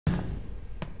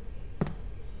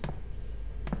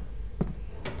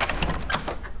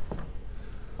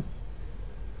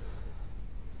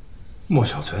莫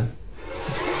小晨。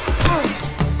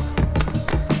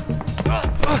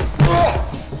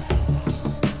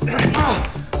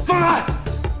 放开！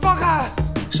放开！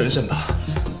省省吧。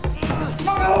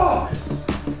放开我！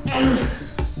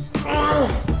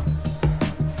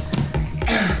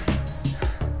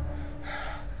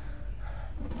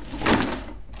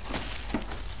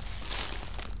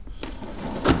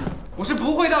我是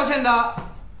不会道歉的。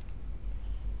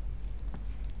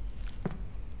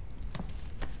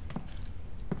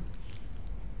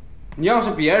你要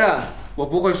是别人，我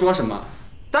不会说什么，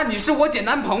但你是我姐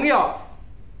男朋友。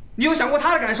 你有想过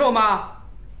他的感受吗？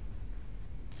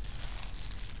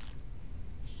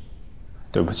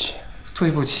对不起，对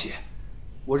不起，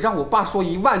我让我爸说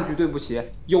10000句对不起，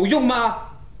有用吗？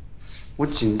我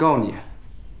警告你，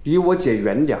离我姐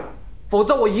远点，否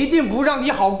则我一定不让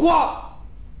你好过。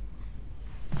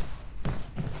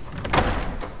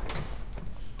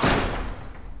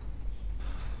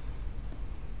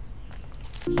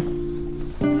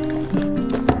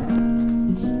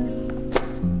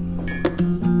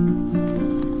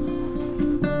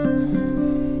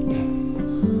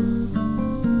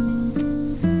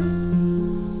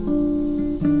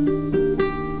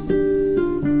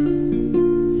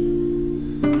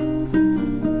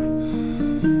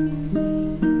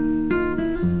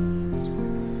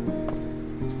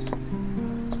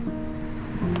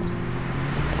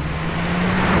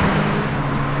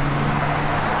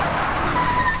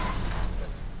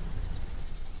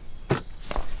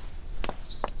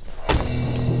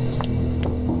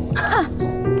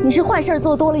 你是坏事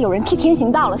做多了，有人替天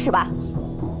行道了是吧？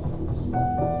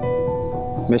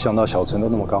没想到小陈都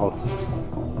那么高了。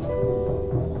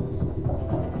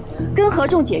跟合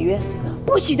众解约，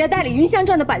不许再代理《云香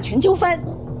传》的版权纠纷。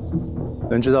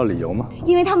能知道理由吗？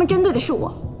因为他们针对的是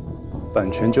我。版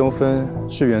权纠纷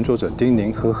是原作者丁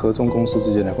宁和合众公司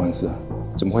之间的官司，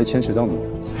怎么会牵扯到你呢？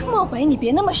漠北，你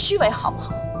别那么虚伪好不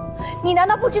好？你难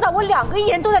道不知道我2个艺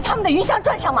人都在他们的《云香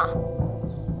传》上吗？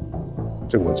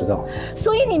 这个我知道，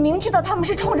所以你明知道他们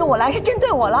是冲着我来，是针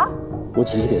对我了。我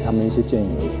只是给他们一些建议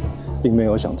而已，并没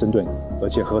有想针对你。而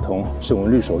且合同是我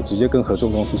们律所直接跟合众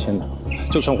公司签的，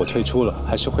就算我退出了，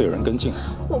还是会有人跟进。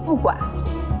我不管，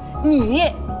你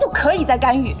不可以再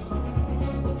干预。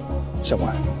小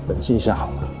婉，冷静一下好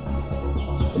吗？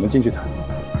我们进去谈。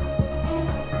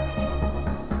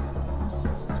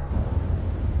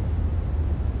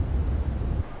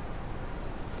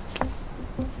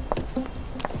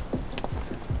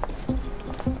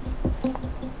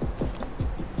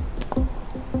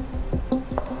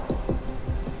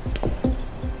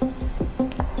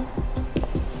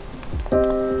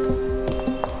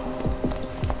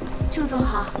 祝总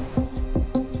好，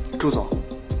祝总，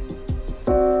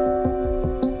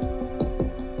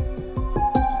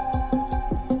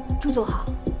祝总好。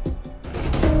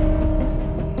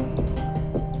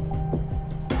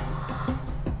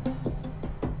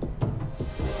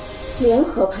联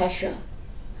合拍摄，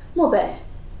漠北，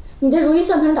你的如意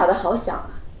算盘打得好响啊！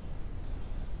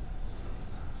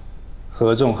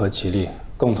合众和齐力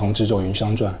共同制作《云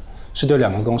香传》，是对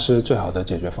2个公司最好的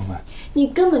解决方案。你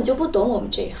根本就不懂我们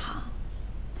这一行。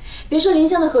别说林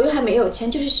香的合约还没有签，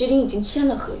就是徐林已经签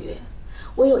了合约，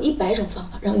我有100种方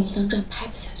法让《云香传》拍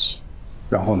不下去。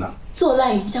然后呢？做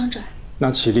烂《云香传》。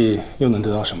那齐力又能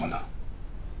得到什么呢？《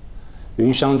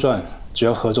云香传》只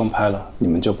要合众拍了，你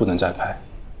们就不能再拍。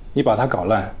你把它搞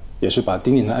烂，也是把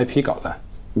丁宁的 IP 搞烂。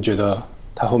你觉得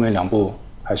他后面2部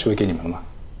还是会给你们吗？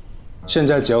现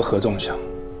在只要合众想，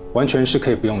完全是可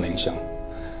以不用林香，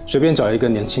随便找一个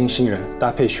年轻新人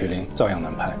搭配徐林，照样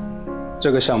能拍。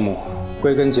这个项目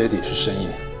归根结底是生意，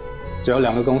只要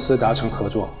2个公司达成合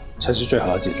作，才是最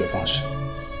好的解决方式。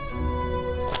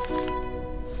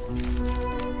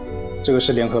这个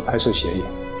是联合拍摄协议，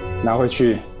拿回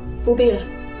去。不必了。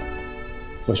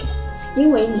为什么？因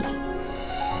为你。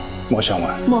莫小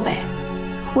婉。漠北，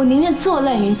我宁愿做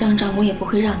烂《云香传》，我也不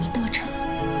会让你得逞。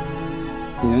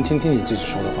你能听听你自己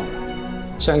说的话吗？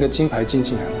像一个金牌经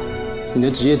纪人吗？你的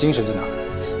职业精神在哪？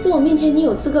在我面前，你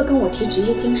有资格跟我提职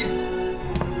业精神吗？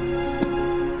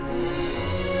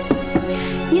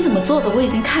你怎么做的我已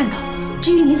经看到了，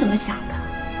至于你怎么想的，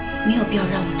没有必要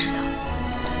让我知道。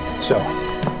小婉，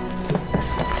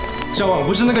小婉，我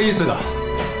不是那个意思的。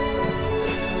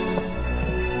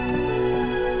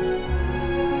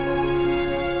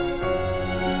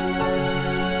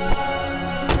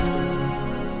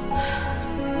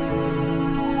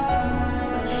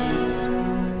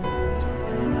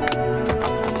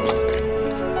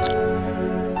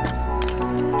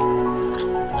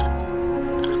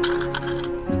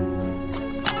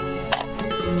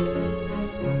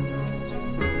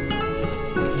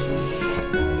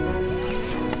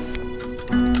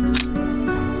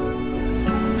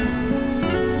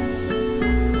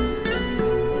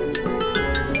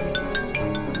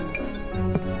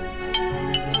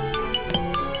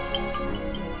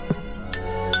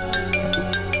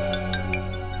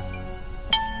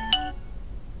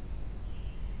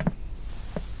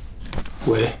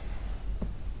喂，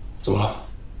怎么了？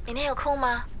明天有空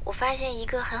吗？我发现一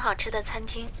个很好吃的餐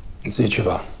厅。你自己去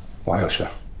吧，我还有事。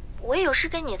我也有事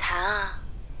跟你谈啊。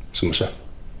什么事？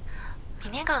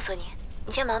明天告诉你，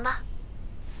你先忙吧。